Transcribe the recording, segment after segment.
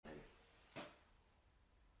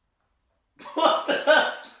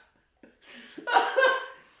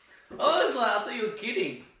were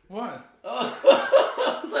kidding. What? Oh,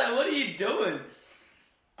 I was like, what are you doing?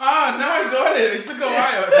 Ah, now I got it. It took a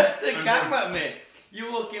while. That's a camera, man.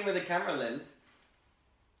 You walk in with a camera lens.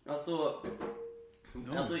 I thought you were doing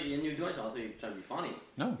something. I thought you were trying to be funny.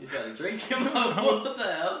 No. You started drinking. What the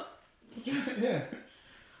hell? Yeah.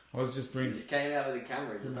 I was just You drinking. just came out with a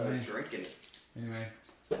camera and just started drinking it. Anyway.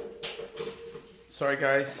 Sorry,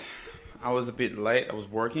 guys. I was a bit late. I was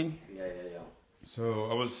working. Yeah. So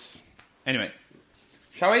I was... Anyway.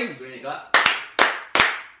 Shall we? Doing it, guy.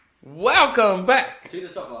 Welcome back To the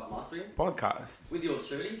Soccer Life Mastery podcast. with yours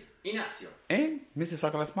truly, Ignacio. And Mr.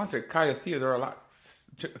 Soccer Life Master, Kyle Theodorolakis.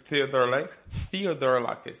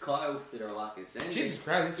 Kyle Theodorolakis. Jesus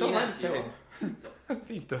Christ, it's so hard to say.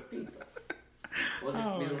 Pinto. What's his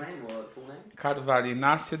middle name or full name? Carvalho,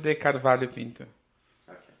 Inácio de Carvalho Pinto.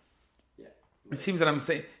 Okay. Yeah. It seems that I'm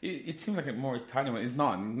saying... It seems like a more Italian one. It's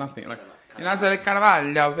not. Nothing. Like... Inácio de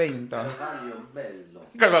Carvalho Pinto. Carvalho Bello.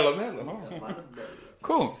 Carvalho Bello. Carvalho Bello.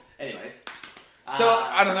 Cool. Anyways. So,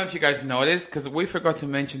 I don't know if you guys noticed, because we forgot to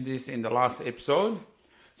mention this in the last episode.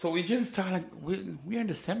 So, we just started, like, we're in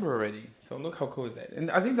December already. So, look how cool is that.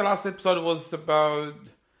 And I think the last episode was about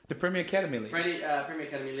the Premier Academy League. Premier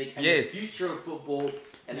Academy League and Yes. the future of football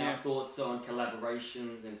and our thoughts on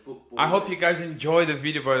collaborations and football. I hope you guys enjoy the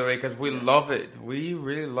video, by the way, because we love it. We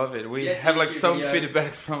really love it. We Yes, have, like, YouTube some video.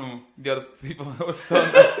 feedbacks from the other people. It was so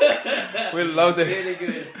nice. We loved it. Really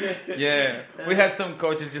good. Yeah. We had some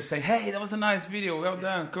coaches just saying, hey, that was a nice video. Well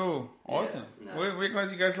done. Cool. Awesome. no. We're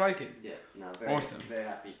glad you guys like it. Yeah, no, very Awesome. Very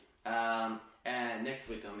happy. And next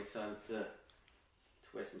week I'm excited to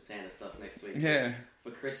wear some Santa stuff next week. Yeah.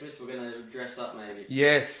 For Christmas we're gonna dress up maybe.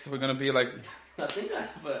 Yes, we're going to be like... I think I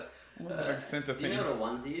have a like Santa do you thing. know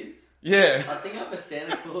what a onesie is? Yeah. I think I have a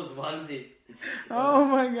Santa Claus onesie. Oh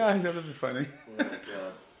my gosh, that would be funny. Oh my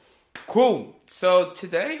god. Cool. So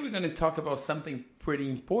today we're going to talk about something pretty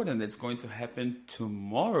important that's going to happen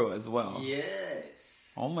tomorrow as well.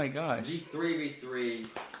 Yes. Oh my gosh. G3v3.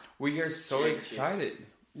 We are so Championships. excited.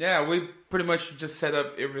 Yeah, we pretty much just set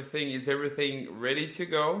up everything. Is everything ready to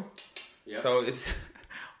go? Yep. So it's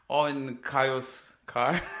all in Kyle's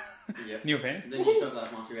car. Yep. New van. The new Soccer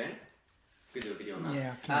Life Mastery van. Could do a video on that.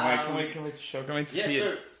 Yeah, can't wait to show. Can't wait to Yeah, see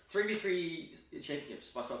so it. 3v3 championships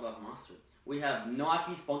by Soccer Life Mastery. We have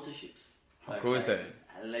Nike sponsorships. How cool is that?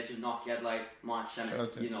 Legend Nike Adelaide, Mike Shout out Shannon,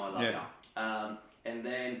 to- you know I love yeah. that. And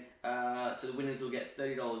then, so the winners will get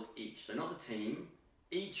 $30 each. So not the team.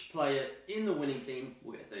 Each player in the winning team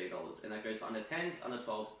will get $30. And that goes for under 10s, under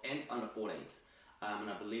 12s, and under 14s. And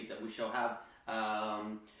I believe that we shall have,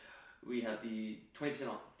 we have the 20%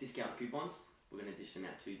 off discount coupons. We're going to dish them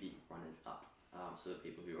out to the runners-up. So the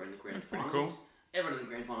people who are in the grand That's pretty finals. cool. Everyone in the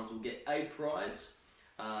grand finals will get a prize.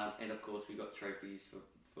 And of course, we got trophies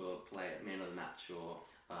for player man of the match or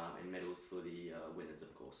and medals for the winners,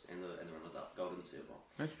 of course, and the runners up, gold and silver.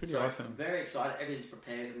 That's pretty So, awesome. Very excited. Everything's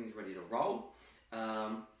prepared. Everything's ready to roll.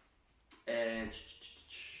 And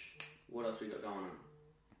what else we got going on?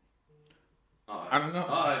 Oh, I don't know.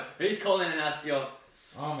 Oh, who's calling and asks you?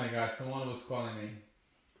 Oh my gosh, someone was calling me.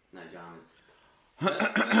 No dramas.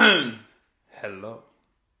 Hello.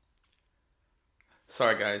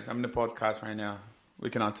 Sorry guys, I'm in the podcast right now. We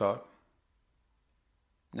cannot talk.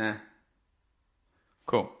 Nah.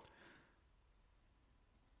 Cool.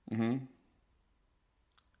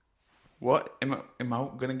 What? Am I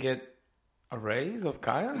gonna get a raise of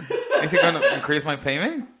Kaya? Is it gonna increase my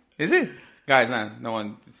payment? Is it? Guys, nah, no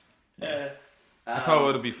one just... I thought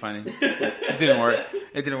it would be funny. It didn't work.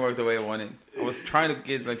 It didn't work the way I wanted. I was trying to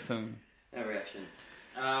get like some... No reaction.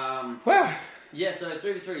 Well... Yeah, so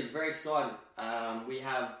 3v3 is very excited. We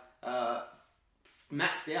have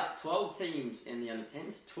maxed out 12 teams in the under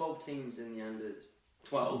 10s, 12 teams in the under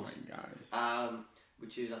 12s. Oh my gosh.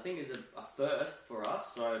 Which is, I think, is a first for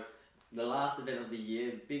us. So the last event of the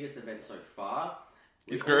year, biggest event so far.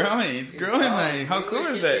 It's growing, mate. How cool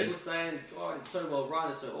is that? People saying, "Oh, it's so well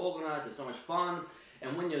run, it's so organised, it's so much fun."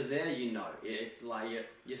 And when you're there, you know it's like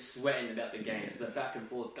you're sweating about the games. The back and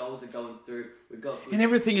forth goals are going through. We've got and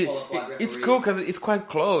everything. qualified It's referees. cool because it's quite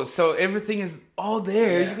close, so everything is all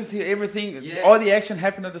there. Yeah. You can see everything. Yeah. All the action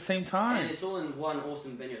happened at the same And time. it's all in one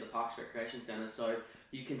awesome venue at the Parks Recreation Centre, so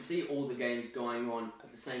you can see all the games going on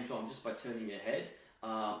at the same time just by turning your head.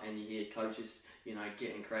 And you hear coaches,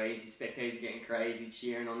 getting crazy, spectators getting crazy,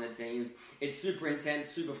 cheering on their teams. It's super intense,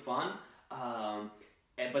 super fun,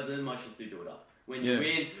 but the emotions do it up. When you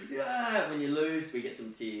win, when you lose, we get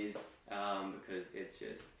some tears because it's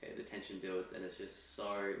just the tension builds and it's just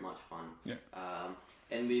so much fun. Yeah.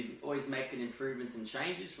 And we've always making improvements and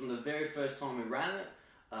changes from the very first time we ran it.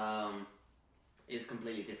 It's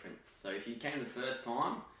completely different. So if you came the first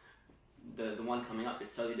time, the one coming up is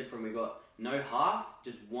totally different. We've got no half,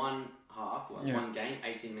 just one half, one game,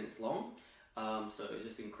 18 minutes long. So it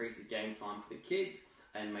just increases game time for the kids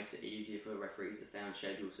and makes it easier for referees to stay on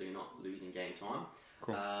schedule, so you're not losing game time.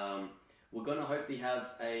 Cool. We're going to hopefully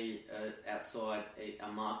have outside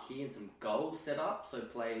a marquee and some goals set up, so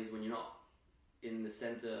players, when you're not in the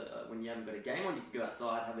centre, when you haven't got a game on, you can go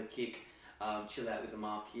outside, have a kick, chill out with the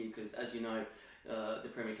marquee, because as you know, the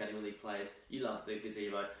Premier Academy League players, you love the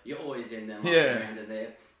gazebo. You're always in them, around in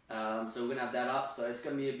there. So we're going to have that up. So it's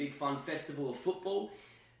going to be a big fun festival of football,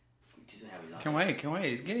 which is how we love it. Can't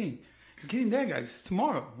wait. It's getting there, guys. It's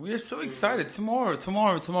tomorrow. We are so excited.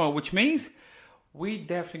 Tomorrow, which means we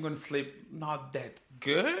definitely going to sleep not that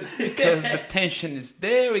good because the tension is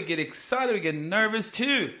there. We get excited. We get nervous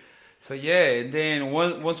too. So yeah, and then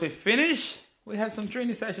once we finish, we have some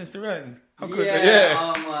training sessions to run. So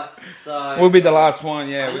we'll be the last one.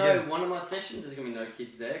 Yeah, I know one of my sessions there's gonna be no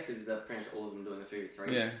kids there because they're pretty much all of them doing the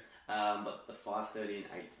 3v3s. Yeah. But the 5:30 and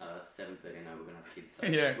 7:30, I know we're gonna have kids. So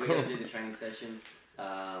yeah, we're gonna do the training session.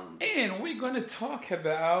 And we're gonna talk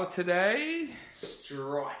about today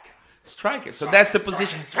striker. So that's the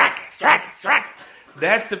position. Striker.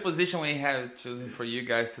 That's the position we have chosen for you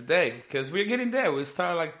guys today because we're getting there. We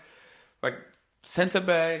start like center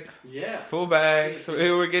back, full back. So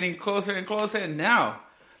we're getting closer and closer. And now,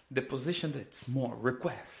 the position that's more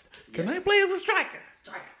request. Can I play as a striker?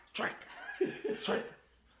 Striker.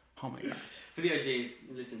 Oh my gosh. For the OGs,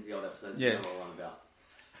 listen to the old episodes. Yes. You know what I'm about.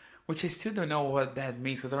 Which I still don't know what that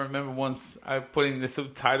means. Because I remember once I put in the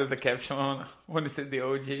subtitles, the caption on when it said the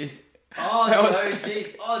OGs. Oh, the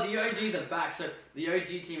OGs. The OGs are back. So the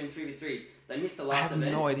OG team in 3v3s, they missed the last event. I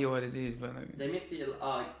have no idea what it is, but they missed the.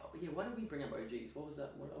 Why did we bring up OGs? What was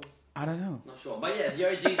that? I don't know. Not sure. But yeah, the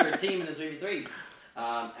OGs are a team in the 3v3s.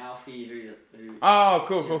 Alfie, who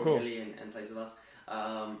cool. Really and plays with us,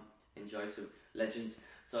 and Joseph, legends.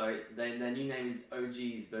 So their new name is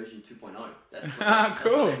OGs version 2.0. That's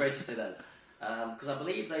cool. What they registered as. Because I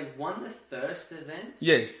believe they won the first event.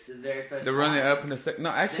 Yes. The very first. They're running up in the second.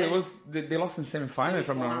 No, actually, it was they lost in semi-final. If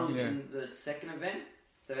I'm wrong. Yeah. In the second event,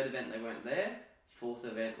 third event they weren't there. Fourth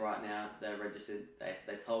event right now they're registered.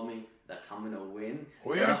 They told me they're coming to win.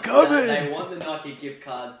 We are coming. They want the Nike gift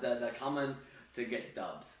cards. They're coming to get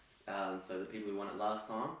dubs. So the people who won it last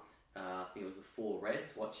time, I think it was the 4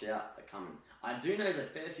 Reds. Watch out, they're coming. I do know there's a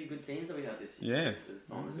fair few good teams that we have this year. Yes, this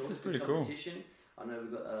is pretty cool. I know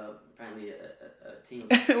we've got apparently a team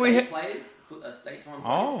of state players, state time players.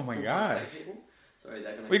 Oh my gosh.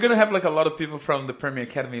 We're going to have like a lot of people from the Premier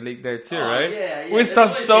Academy League there too, right? Yeah. We saw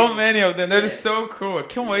so many of them. That is so cool. I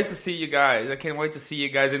can't wait to see you guys. I can't wait to see you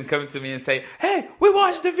guys and come to me and say, hey, we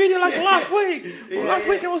watched the video last week. Last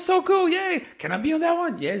week it was so cool. Yay. Can I be on that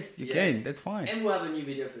one? Yes, you can. That's fine. And we'll have a new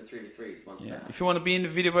video for the 3v3s once that. If you want to be in the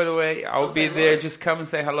video, by the way, I'll be there. Just come and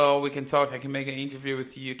say hello. We can talk. I can make an interview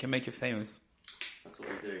with you. Can make you famous. That's what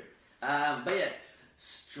we do. But yeah,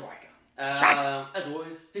 striker. As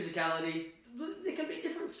always, physicality. There can be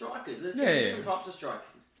different strikers. There's different types of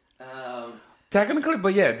strikers. Technically,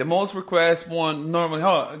 but yeah, the most request one normally.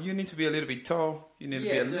 You need to be a little bit tall. You need to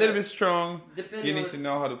be a little bit strong. You need to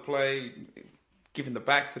know how to play, giving the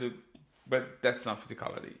back to the. But that's not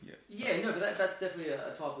physicality. But that's definitely a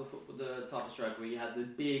type of football, the type of striker where you have the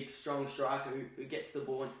big, strong striker who gets the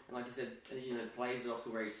ball and, like I said, plays it off to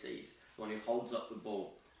where he sees. The one who holds up the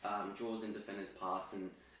ball, draws in defenders' pass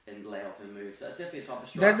and lay off and move. So that's definitely a type of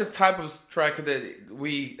striker. That's a type of striker that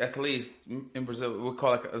we, at least in Brazil, we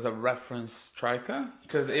call it as a reference striker.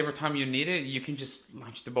 Because every time you need it, you can just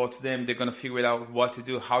launch the ball to them. They're going to figure it out what to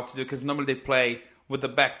do, how to do. Because normally they play with the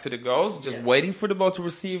back to the goals, just waiting for the ball to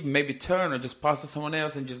receive, maybe turn or just pass to someone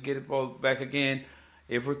else and just get the ball back again.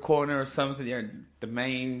 Every corner or something, they're the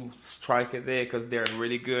main striker there because they're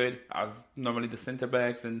really good, as normally the center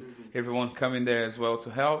backs and everyone coming there as well to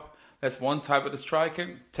help. That's one type of the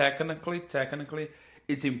striker. Technically,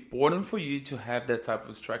 it's important for you to have that type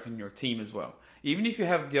of striker in your team as well. Even if you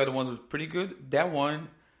have the other ones that's pretty good, that one,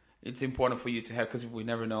 it's important for you to have because we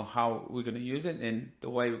never know how we're going to use it and the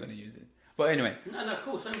way we're going to use it. But anyway. No,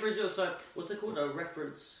 cool. So in Brazil, what's it called? A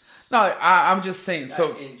reference? No, I'm just saying.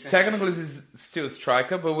 So technically, this is still a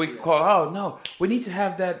striker, but we call, we need to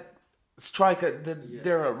have that striker,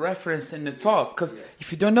 they're a reference in the top. Because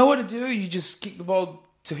if you don't know what to do, you just kick the ball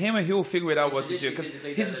to him and he will figure it out what to do. Because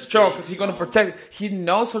he's strong, because he's going to protect. He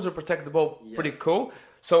knows how to protect the ball pretty cool.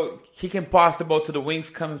 So he can pass the ball to the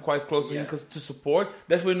wings coming quite close to him to support.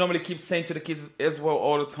 That's what we normally keep saying to the kids as well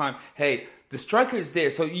all the time. Hey, the striker is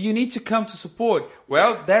there, so you need to come to support.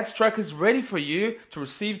 Well, that striker is ready for you to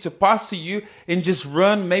receive, to pass to you, and just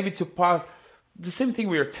run maybe to pass the same thing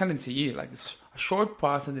we are telling to you, like a short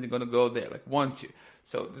pass and then you're going to go there, like 1-2.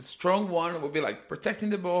 So the strong one will be like protecting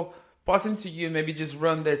the ball, passing to you, maybe just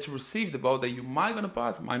run there to receive the ball that you might going to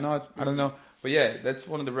pass, might not, I don't know. But yeah, that's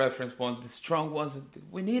one of the reference ones, the strong ones,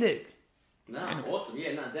 we need it. No, awesome.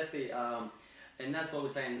 Yeah, no, definitely. And that's what we're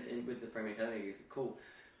saying with the Premier Academy is cool.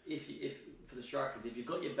 If for the strikers, if you've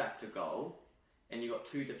got your back to goal and you've got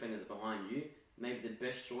two defenders behind you, maybe the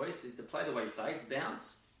best choice is to play the way you face,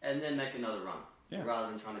 bounce, and then make another run, rather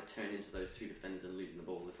than trying to turn into those two defenders and losing the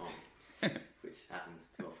ball all the time, which happens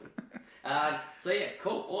too often. So yeah,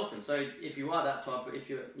 cool, awesome. So if you are that type, if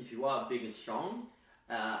you are big and strong,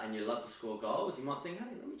 and you love to score goals, you might think, hey,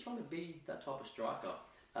 let me try to be that type of striker,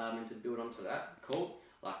 and to build onto that. Cool.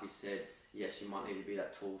 Like we said, yes, you might need to be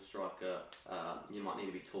that tall striker. You might need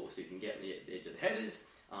to be tall so you can get on the edge of the headers.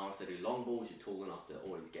 If they do long balls, you're tall enough to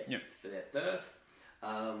always get there first.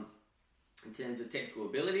 In terms of technical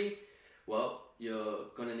ability, well, you're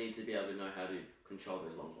going to need to be able to know how to control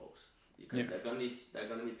those long balls. They're going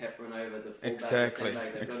to be peppering over the fullback. Exactly.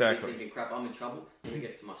 They're going to be thinking, crap, I'm in trouble. Let me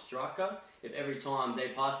get to my striker. If every time they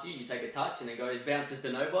pass you, you take a touch and it bounces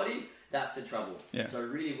to nobody, that's a trouble. Yeah. So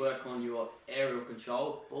really work on your aerial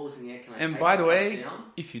control. Balls in the air. And by the way,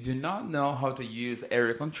 if you do not know how to use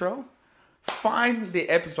aerial control, find the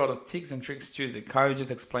episode of Tips and Tricks Tuesday. Kyle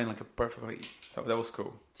just explained like it perfectly. So that was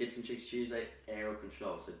cool. Tips and Tricks Tuesday, aerial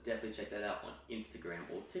control. So definitely check that out on Instagram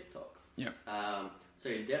or TikTok. Yeah. So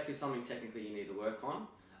definitely something technically you need to work on.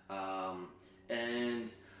 And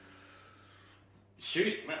shoot,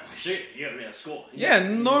 you got to be able to score.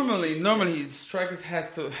 Normally strikers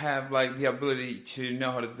has to have like the ability to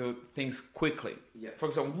know how to do things quickly. Yeah. For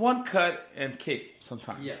example, one cut and kick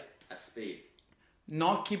sometimes. Yeah, at speed.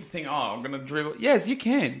 Not keep thinking, oh, I'm going to dribble. Yes, you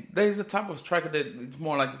can. There's a type of striker that it's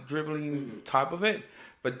more like dribbling type of it.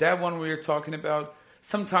 But that one we are talking about,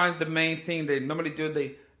 sometimes the main thing they normally do,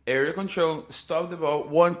 they aerial control, stop the ball,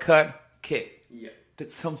 one cut, kick. Yeah.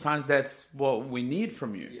 Sometimes that's what we need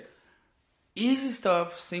from you. Yes. Easy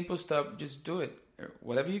stuff, simple stuff, just do it.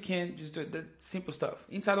 Whatever you can, just do it. That simple stuff.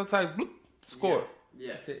 Inside, outside, bloop, score.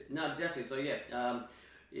 Yeah. That's it. No, definitely. So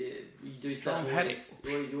you do strong heading.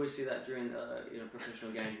 You always see that during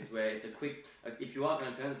professional games, is where it's a quick. If you are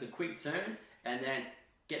going to turn, it's a quick turn, and then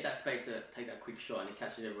get that space to take that quick shot and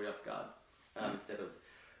catch everybody off guard, instead of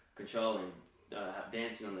controlling.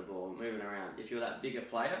 Dancing on the ball, moving around. If you're that bigger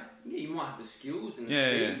player, you might have the skills and the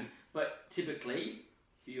speed, but typically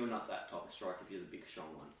you're not that type of striker if you're the big, strong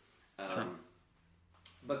one. Sure.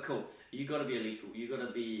 But cool, you got to be lethal. You got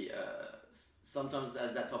to be. Sometimes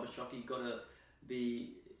as that type of striker, you got to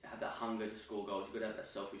have that hunger to score goals. You got to have that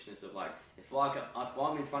selfishness of like, if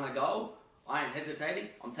I'm in front of goal, I ain't hesitating.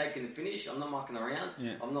 I'm taking the finish. I'm not mucking around.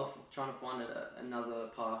 Yeah. I'm not trying to find another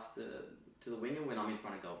pass to the winger when I'm in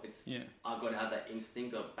front of goal. I've got to have that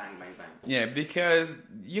instinct of bang, bang, bang. Yeah, because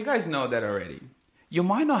you guys know that already. You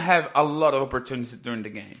might not have a lot of opportunities during the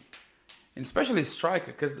game, and especially striker,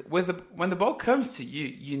 because when the ball comes to you,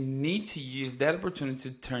 you need to use that opportunity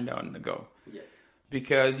to turn down the goal. Yeah.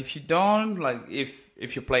 Because if you don't, like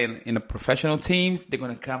if you're playing in a professional teams, they're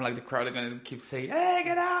gonna come like the crowd are gonna keep saying, "Hey,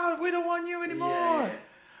 get out! We don't want you anymore." Yeah.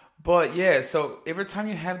 But so every time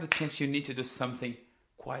you have the chance, you need to do something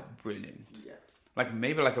quite brilliant. Yeah. Like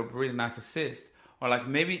maybe like a really nice assist. Or like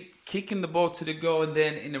maybe kicking the ball to the goal and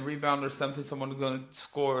then in a rebound or something, someone's going to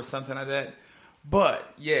score or something like that.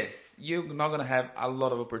 But yes, you're not going to have a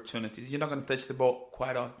lot of opportunities. You're not going to touch the ball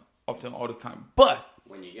quite often all the time. But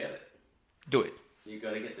when you get it, do it. You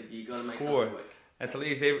got to make something work. At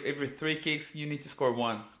least every 3 kicks, you need to score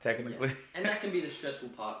 1, technically. Yeah. And that can be the stressful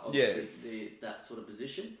part of that sort of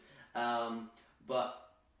position. But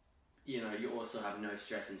you also have no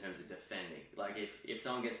stress in terms of defending. Like if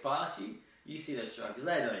someone gets past you, you see those strikers,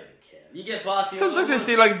 they don't even care. You get past you. Sometimes they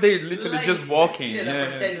see like they literally just walking.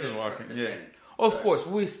 Just walking. Of course,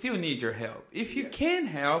 we still need your help. If you can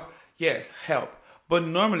help, yes, help. But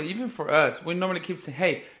normally, even for us, we normally keep saying,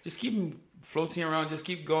 hey, just keep them floating around, just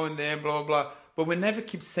keep going there, blah, blah, blah. But we never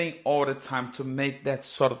keep saying all the time to make that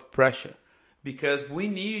sort of pressure. Because we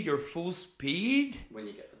need your full speed when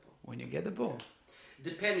you get the ball.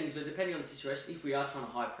 Depending on the situation, if we are trying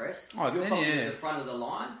to high press, you're probably at the front of the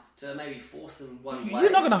line to maybe force them one way. You're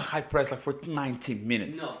not going to high press like for 90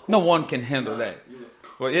 minutes. No one can handle that.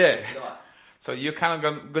 Well, so you're kind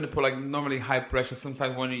of going to put like normally high pressure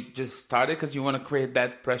sometimes when you just started because you want to create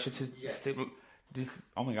that pressure to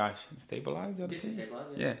stabilize the other team.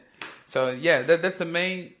 Yeah. So that's the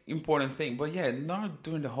main important thing. But not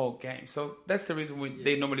during the whole game. So that's the reason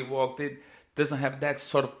they normally walk. They doesn't have that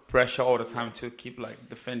sort of pressure all the time to keep like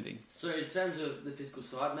defending. So in terms of the physical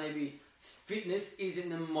side, maybe fitness isn't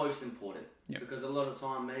the most important because a lot of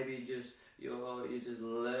time maybe you're just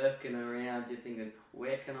lurking around. You're thinking,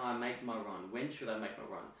 where can I make my run? When should I make my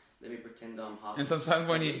run? Let me pretend I'm half. And sometimes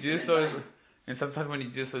when you do so,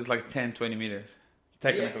 it's like 10, 20 meters.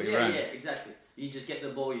 Technically, right? Yeah, exactly. You just get the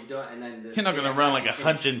ball, you do it, and then... You're not going to run like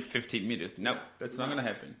 150 meters. Nope, that's not going to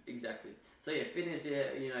happen. Exactly. So yeah, fitness,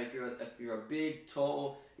 if you're a big,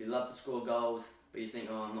 tall, you love to score goals, but you think,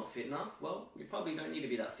 oh, I'm not fit enough, well, you probably don't need to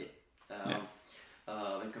be that fit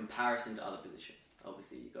in comparison to other positions.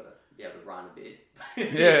 Obviously, you've got to be able to run a bit.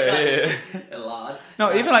 Yeah. A lot.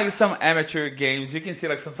 No, even like some amateur games, you can see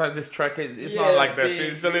like sometimes this track it's not like that.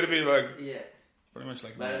 It's a little bit like... Yeah. Pretty much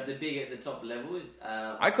like that. But at the top levels...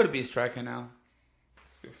 I could be a striker now.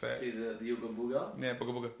 It's too fat. To the Yuga Buga. Yeah,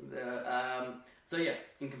 Buga Buga. So yeah,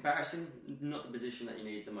 in comparison, not the position that you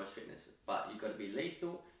need the most fitness, but you've got to be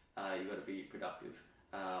lethal, you've got to be productive.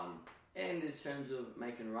 And in terms of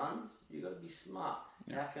making runs, you've got to be smart.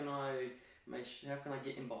 Yeah. How can I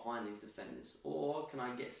get in behind these defenders? Or can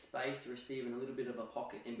I get space to receive in a little bit of a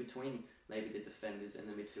pocket in between maybe the defenders and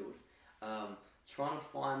the midfield? Trying to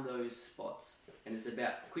find those spots, and it's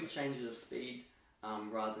about quick changes of speed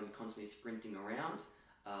rather than constantly sprinting around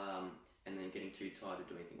and then getting too tired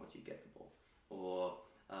to do anything once you get the ball. Or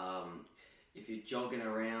if you're jogging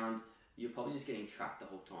around, you're probably just getting trapped the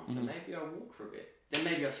whole time. So maybe I'll walk for a bit. Then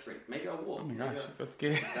maybe I'll sprint. Maybe I'll walk. Oh my gosh, that's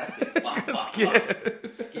scary. Exactly. That's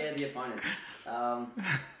scared. Scare the opponent.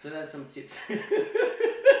 So that's some tips.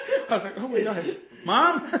 I was like, oh my gosh.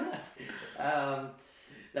 Mom?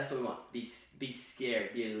 That's what we want. Be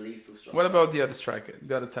scared. Be a lethal striker. What about the other striker?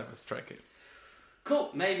 The other type of striker?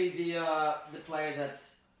 Cool. Maybe the player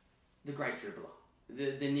that's the great dribbler.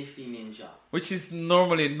 The nifty ninja. Which is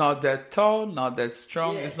normally not that tall, not that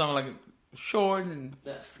strong. Yeah. It's not like short and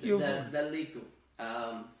skillful. They're lethal.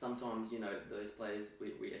 Sometimes, those players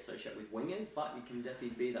we associate with wingers, but you can definitely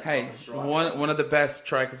be that type of striker. One of the best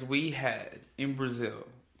strikers we had in Brazil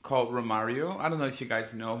called Romario. I don't know if you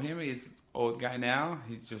guys know him. He's an old guy now.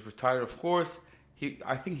 He's just retired, of course.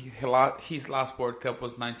 I think his last World Cup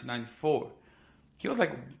was 1994. He was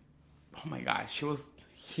like, oh my gosh, he was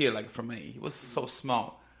here like for me. He was so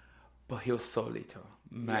small, but he was so little.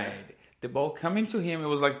 Man. Yeah. The ball coming to him, it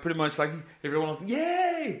was like pretty much like everyone was,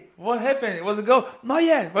 yay! What happened? It was a goal. Not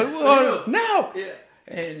yet, but now! Yeah.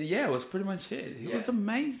 And it was pretty much it. He was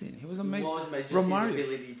amazing. He was amazing. What was amazing? Just his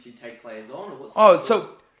ability to take players on?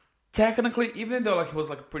 So technically, even though like he was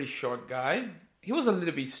like a pretty short guy, he was a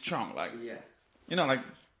little bit strong, like like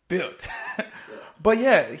built. But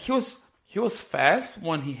he was fast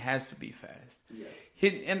when he has to be fast.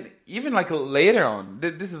 Yeah. And even like later on,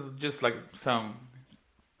 this is just like some.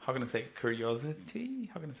 How can I say curiosity?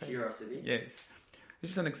 How can I say curiosity? Yes. This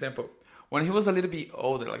is an example. When he was a little bit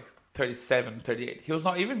older, like 37, 38, he was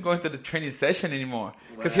not even going to the training session anymore.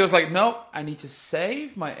 Because he was like, no, I need to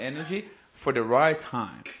save my energy for the right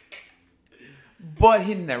time. But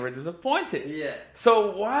he never disappointed. Yeah.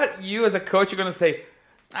 So what you as a coach, you're going to say,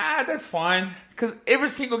 that's fine. Because every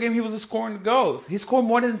single game he was scoring goals. He scored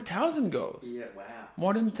more than 1,000 goals. Yeah, wow.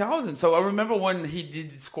 More than 1,000. So I remember when he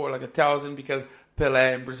did score like 1,000 because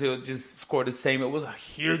Pelé in Brazil just scored the same. It was a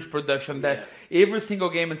huge production that every single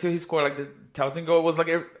game until he scored like the 1,000 goal, it was like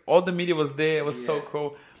all the media was there. It was so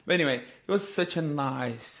cool. But anyway, he was such a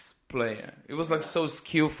nice player. It was like so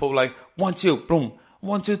skillful, like 1, 2, boom,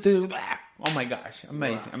 1, 2, 3, blah. Oh my gosh,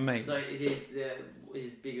 amazing, amazing. So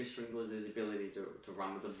his biggest strength was his ability to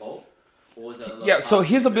run with the ball? Or was it so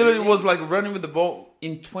his ability was like running with the ball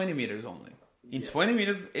in 20 meters only. In 20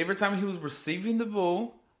 meters, every time he was receiving the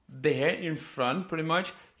ball, there in front, pretty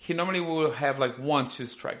much, he normally will have like 1, 2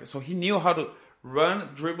 strikers. So he knew how to run,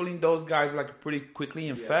 dribbling those guys like pretty quickly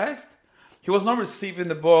and fast. He was not receiving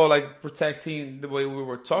the ball like protecting the way we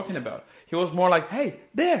were talking about. He was more like, hey,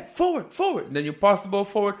 there, forward. And then you pass the ball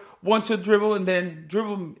forward, 1, 2 dribble, and then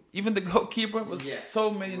dribble. Even the goalkeeper was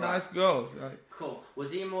so many nice goals. Cool.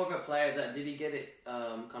 Was he more of a player that did he get it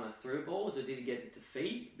kind of through balls or did he get it to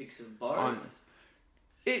feet? Mix of both?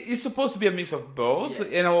 It's supposed to be a mix of both,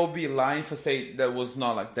 and I will be lying if I say that was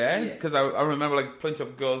not like that, because I remember like plenty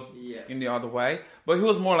of goals in the other way. But he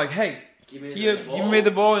was more like, hey, give me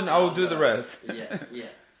the ball and I will do the rest.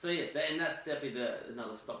 So and that's definitely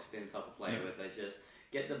another stock stand type of player where they just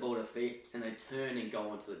get the ball to feet and they turn and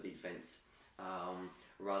go onto the defense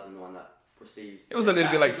rather than the one that receives. It was a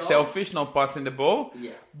little bit like selfish, not passing the ball.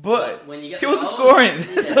 Yeah, but when you get he was scoring,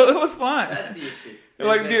 so it was fine. That's the issue.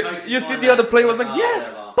 Like you see the other player was like, yes,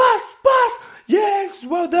 pass, yes,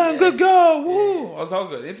 well done, good goal, woo. It was all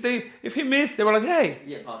good. If he missed, they were like,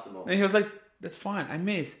 hey, pass the ball. And he was like, that's fine, I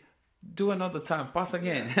missed. Do another time, pass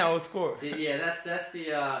again, and I will score. See, that's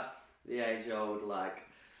the age-old, like,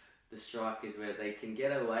 the strikers where they can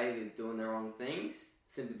get away with doing the wrong things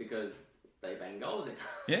simply because they bang goals in.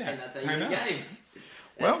 Yeah, and that's how you win games.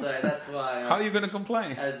 Well, and so that's why... how are you going to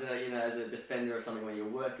complain? As a defender or something, when you're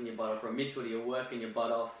working your butt off, or a midfielder, you're working your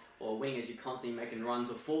butt off, or wingers, you're constantly making runs,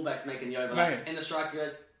 or fullbacks making the overlaps, and the striker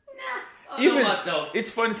goes, nah, I'll do it myself.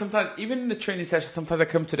 It's funny sometimes, even in the training session, sometimes I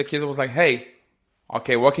come to the kids and was like, hey,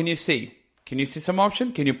 okay, what can you see? Can you see some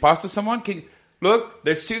option? Can you pass to someone? Look,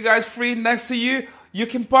 there's 2 guys free next to you. You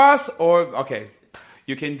can pass, or, okay,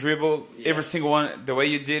 you can dribble every single one the way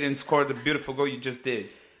you did and score the beautiful goal you just did.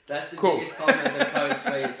 That's the biggest problem as a coach,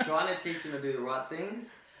 where you're trying to teach them to do the right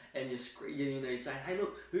things, and you're saying, hey,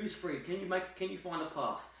 look, who's free? Can you find a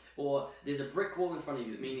pass? Or there's a brick wall in front of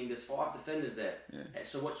you, meaning there's 5 defenders there. Yeah.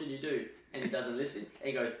 So what should you do? And he doesn't listen. And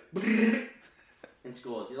he goes, and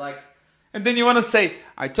scores. You're like... And then you want to say,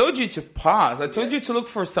 I told you to pause. I told you to look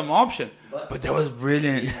for some option. But that was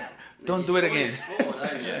brilliant. Yeah. Don't do it again.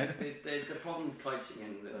 It's the problem with coaching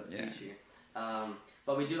and the issue.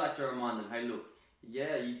 But we do like to remind them, hey, look,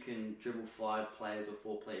 you can dribble 5 players or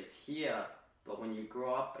 4 players here, but when you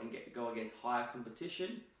grow up and go against higher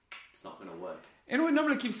competition, it's not going to work. And we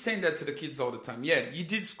normally keep saying that to the kids all the time. Yeah, you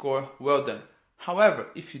did score, well done. However,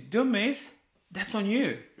 if you do miss, that's on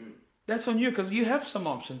you. That's on you because you have some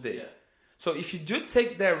options there. Yeah. So if you do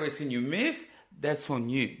take that risk and you miss, that's on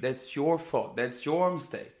you. That's your fault. That's your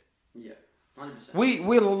mistake. Yeah, 100%.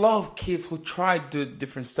 We love kids who try to do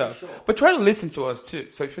different stuff. But try to listen to us too.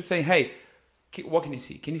 So if you're saying, hey, what can you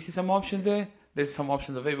see? Can you see some options there? There's some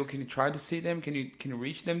options available. Can you try to see them? Can you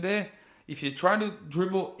reach them there? If you try to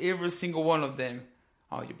dribble every single one of them,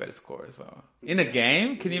 you better score as well. In a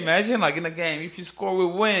game, can you imagine? Like in a game, if you score, we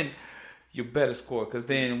win. You better score because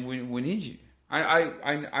then we need you.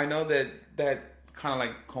 I know that kind of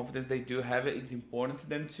like confidence they do have it. It's important to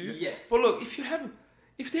them too. Yes. But look,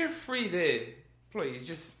 if they're free there, please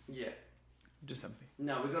just do something.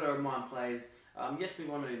 No, we've got to remind players. Yes, we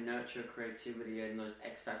want to nurture creativity and those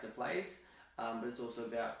X factor plays, but it's also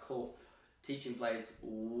about teaching players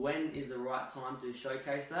when is the right time to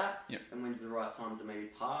showcase that, and when's the right time to maybe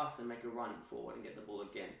pass and make a run forward and get the ball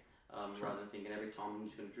again, rather than thinking every time I'm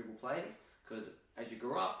just going to dribble plays. Because as you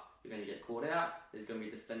grow up, you're going to get caught out. There's going to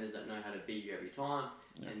be defenders that know how to beat you every time,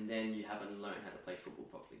 and then you haven't learned how to play football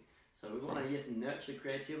properly. So we want to nurture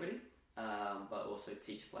creativity, but also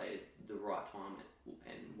teach players the right time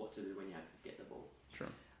and what to do when you have to get the ball. Sure.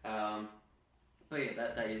 But yeah,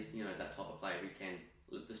 that is that type of player who can,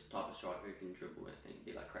 this type of striker who can dribble and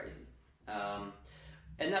be like crazy.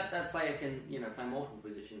 And that player can play multiple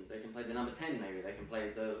positions. They can play the number 10 maybe. They can play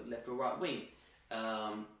the left or right wing.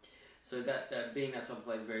 So that being that type of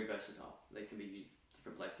player is very versatile. They can be used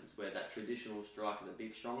different places where that traditional striker, the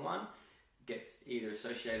big strong one, gets either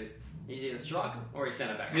associated, he's either striker or he's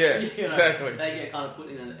centre back. Yeah, exactly. They get kind of put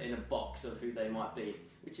in a box of who they might be,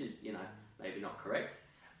 which is maybe not correct,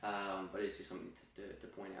 but it's just something to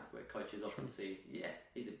point out where coaches often see,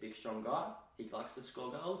 he's a big strong guy, he likes to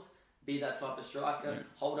score goals, be that type of striker,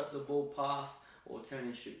 hold up the ball, pass, or turn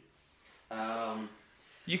and shoot.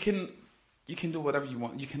 You can do whatever you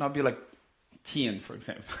want. You cannot be like Tian, for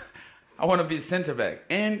example. I want to be centre back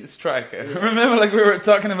and striker. Yeah. Remember, like we were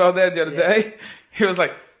talking about that the other day? He was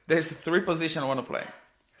like, there's 3 positions I want to play.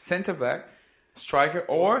 Centre back, striker,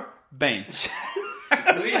 or bench.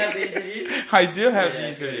 Do we have the interview? I do have the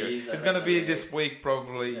interview. It's going to be this week,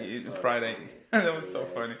 probably Friday. That was so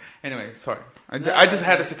funny. Anyway, sorry. I just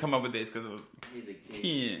had to come up with this because it was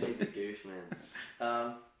Tian. He's a goof,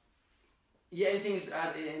 man. Anything to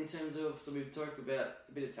add in terms of, so we've talked about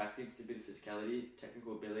a bit of tactics, a bit of physicality,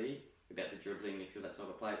 technical ability, about the dribbling if you're that type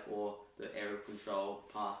of player, or the aerial control,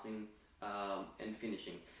 passing, and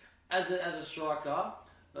finishing. As a striker,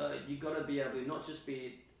 you've got to be able to not just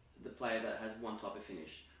be the player that has one type of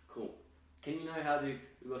finish. Cool. Can you know how to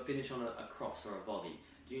finish on a cross or a volley?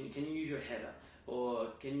 Can you use your header? Or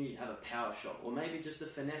can you have a power shot? Or maybe just a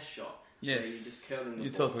finesse shot? Yes, you're just curling the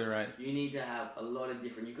you're ball. Totally right. You need to have a lot of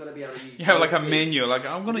different. You've got to be able to use. You have like a menu. Like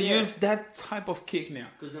I'm going to use that type of kick now.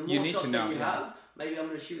 Because the more shots that you have, maybe I'm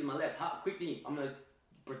going to shoot with my left. Quickly, I'm going to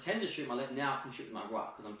pretend to shoot my left. Now I can shoot with my right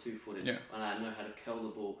because I'm 2-footed. Yeah. And I know how to curl the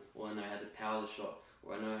ball, or I know how to power the shot,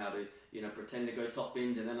 or I know how to pretend to go top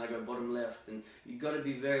bins and then I go bottom left. And you've got to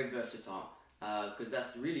be very versatile because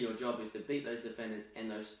that's really your job, is to beat those defenders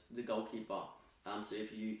and the goalkeeper. So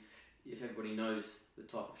if everybody knows the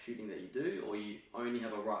type of shooting that you do, or you only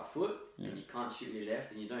have a right foot and you can't shoot with your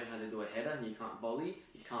left, and you don't know how to do a header, and you can't volley,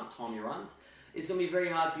 you can't time your runs, it's going to be very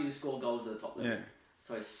hard for you to score goals at the top level.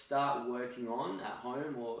 So start working on at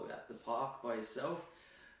home or at the park by yourself.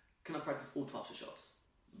 Can I practice all types of shots?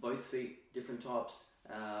 Both feet, different types.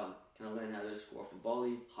 Can I learn how to score off a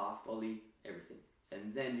volley, half volley, everything?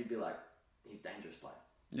 And then you'd be like, he's a dangerous player.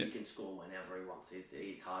 Yeah. He can score whenever he wants.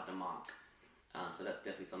 It's hard to mark. So that's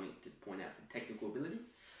definitely something to point out for technical ability.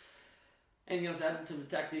 Anything else to add in terms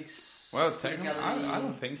of tactics? Well, I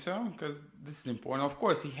don't think so, because this is important. Of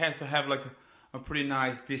course, he has to have like a pretty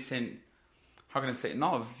nice, decent, how can I say,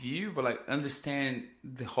 not a view, but like understand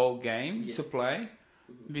the whole game to play.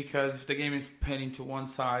 Mm-hmm. Because if the game is penning to one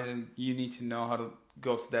side, and you need to know how to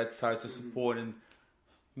go to that side to support and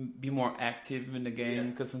be more active in the game,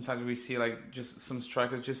 because sometimes we see like just some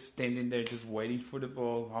strikers just standing there just waiting for the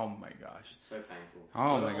ball. Oh my gosh, so painful.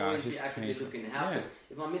 Oh my gosh, it's actually looking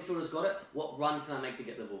if my midfielder's got it, what run can I make to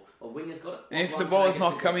get the ball? Or winger's got it, and if the ball is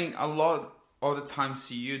not coming a lot all the time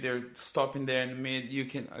to you, they're stopping there in the mid. You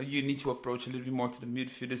need to approach a little bit more to the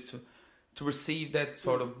midfielders to receive that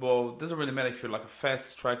sort of ball. It doesn't really matter if you're like a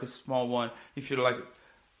fast striker, small one, if you're like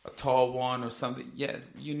a tall one or something. Yeah,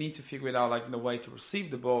 you need to figure it out, like the way to receive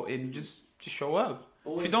the ball and just show up.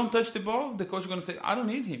 Always. If you don't touch the ball, the coach is going to say, I don't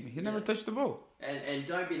need him. He never touched the ball. And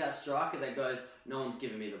don't be that striker that goes, no one's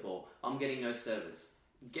giving me the ball. I'm getting no service.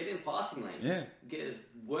 Get in passing lanes. Yeah.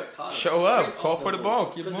 Work harder. Show up. Call for the ball.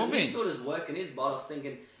 Keep moving. The midfielder's working his butt off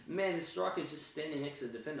thinking, man, this striker's just standing next to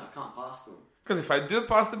the defender. I can't pass to him. Because if I do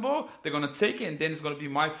pass the ball, they're going to take it, and then it's going to be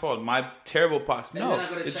my fault, my terrible pass. No,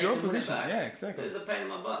 it's your position. Yeah, exactly. It's a pain in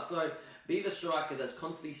my butt. So be the striker that's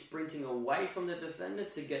constantly sprinting away from the defender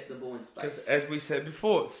to get the ball in space. Because as we said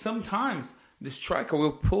before, sometimes the striker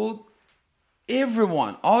will pull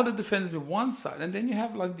everyone, all the defenders on one side, and then you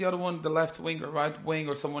have like the other one, the left wing or right wing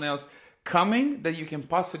or someone else coming that you can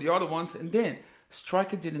pass to the other ones, and then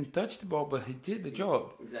striker didn't touch the ball, but he did the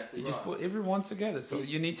job. Exactly. He just put everyone together. So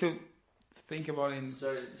you need to think about it.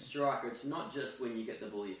 So striker, it's not just when you get the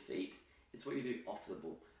ball at your feet; it's what you do off the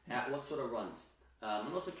ball. What sort of runs,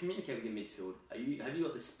 and also communicate with your midfield. Have you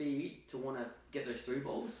got the speed to want to get those through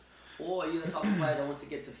balls, or are you the type of player that wants to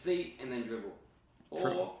get to feet and then dribble,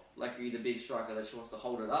 or like are you the big striker that just wants to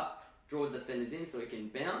hold it up, draw the defenders in so he can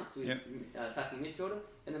bounce to his attacking midfielder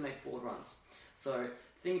and then make forward runs. So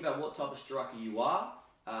think about what type of striker you are,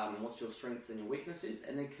 and what's your strengths and your weaknesses,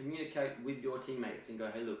 and then communicate with your teammates and go,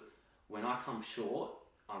 hey, look. When I come short,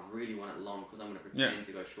 I really want it long because I'm going to pretend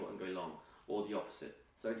to go short and go long, or the opposite.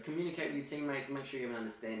 So communicate with your teammates and make sure you have an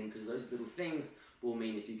understanding, because those little things will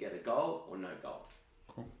mean if you get a goal or no goal.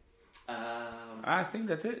 Cool. I think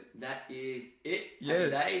that's it. That is it.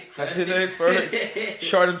 Yes. Happy days, perfect.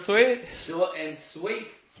 Short and sweet. Short and sweet.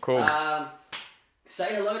 Cool.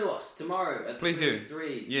 Say hello to us tomorrow at Please do.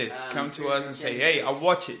 3. Yes, come to us and say, hey, I'll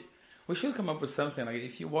watch it. We should come up with something like,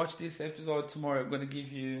 if you watch this episode tomorrow, I'm going to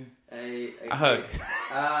give you a hug.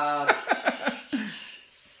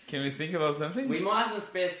 Can we think about something? We might have some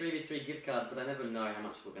spare 3v3 gift cards, but I never know how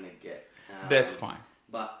much we're going to get. That's fine.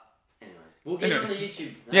 But anyways, we'll get it on the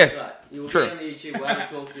YouTube. That's yes, right. You'll true. get it on the YouTube. We'll have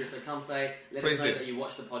to talk to you. So come say, let us know that you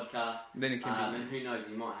watched the podcast. Then it can be. And who knows,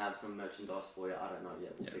 we might have some merchandise for you. I don't know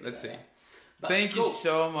yet. Let's see. But thank you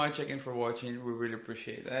so much again for watching. We really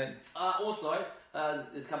appreciate that. Also,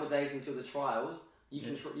 there's a couple of days until the trials. You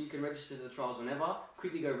can register to the trials whenever.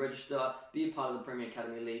 Quickly go register, be a part of the Premier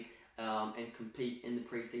Academy League, and compete in the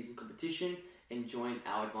pre-season competition, and join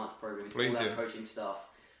our advanced program with all our coaching stuff.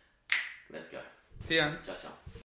 Let's go. See ya. Ciao, ciao.